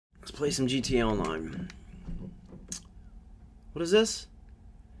play some GTA Online. What is this?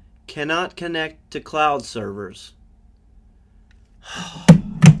 Cannot connect to cloud servers. I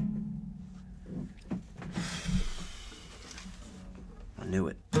knew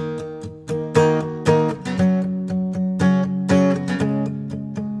it.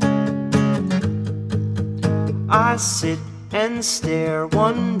 I sit and stare,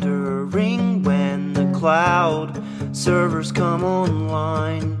 wondering when the cloud servers come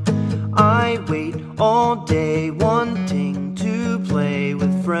online. I wait all day wanting to play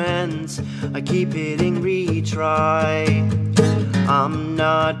with friends. I keep hitting retry. I'm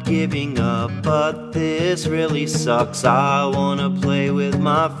not giving up, but this really sucks. I wanna play with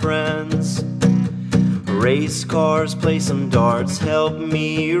my friends. Race cars, play some darts, help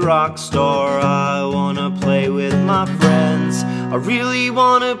me rockstar. I wanna play with my friends. I really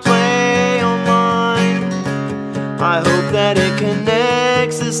wanna play online. I hope that it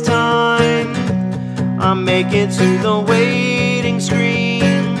connects this time. I make it to the waiting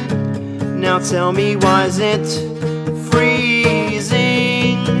screen. Now tell me, why is it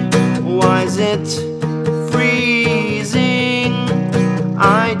freezing? Why is it freezing?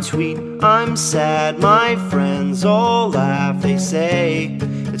 I tweet, I'm sad, my friends all laugh. They say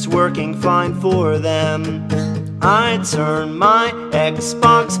it's working fine for them. I turn my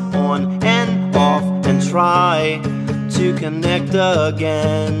Xbox on and off and try to connect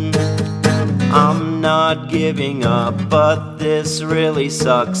again. I'm not giving up, but this really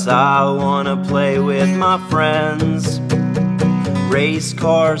sucks. I wanna play with my friends. Race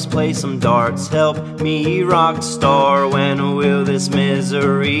cars, play some darts, help me rockstar. When will this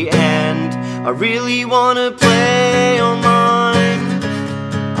misery end? I really wanna play online.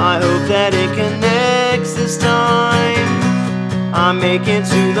 I hope that it connects this time. I make it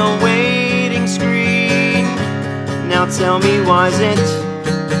to the waiting screen. Now tell me, why is it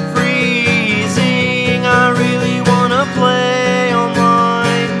freezing? I really wanna play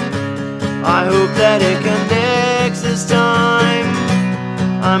online. I hope that it connects this time.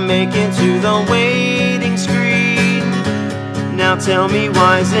 I make it to the waiting screen. Now tell me,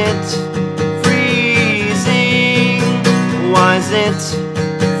 why is it freezing? Why is it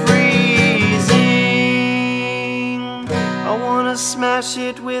freezing? I wanna smash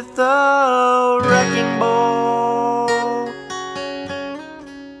it with a wrecking ball.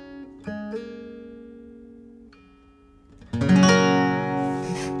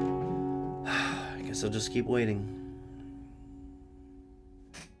 I guess I'll just keep waiting.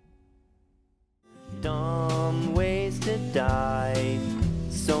 Dumb ways to die,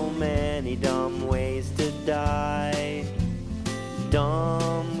 so many dumb ways to die.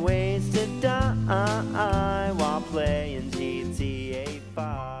 Dumb ways to die while playing GTA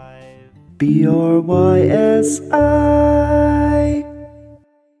 5. BrySi.